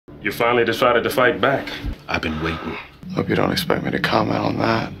You finally decided to fight back. I've been waiting. Hope you don't expect me to comment on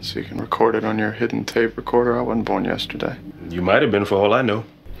that, so you can record it on your hidden tape recorder. I wasn't born yesterday. You might have been for all I know.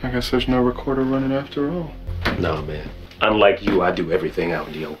 I guess there's no recorder running after all. No, man. Unlike you, I do everything out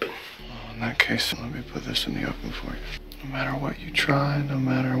in the open. Well, in that case, let me put this in the open for you. No matter what you try, no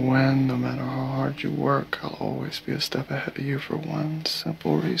matter when, no matter how hard you work, I'll always be a step ahead of you for one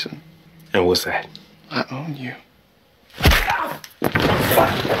simple reason. And what's that? I own you.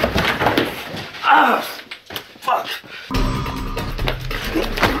 Fuck!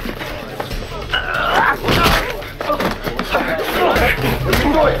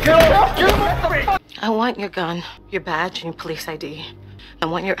 I want your gun, your badge, and your police ID. I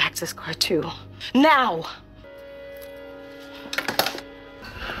want your access card, too. Now!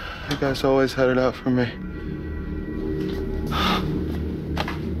 You guys always had it out for me.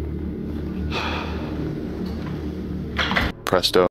 Presto.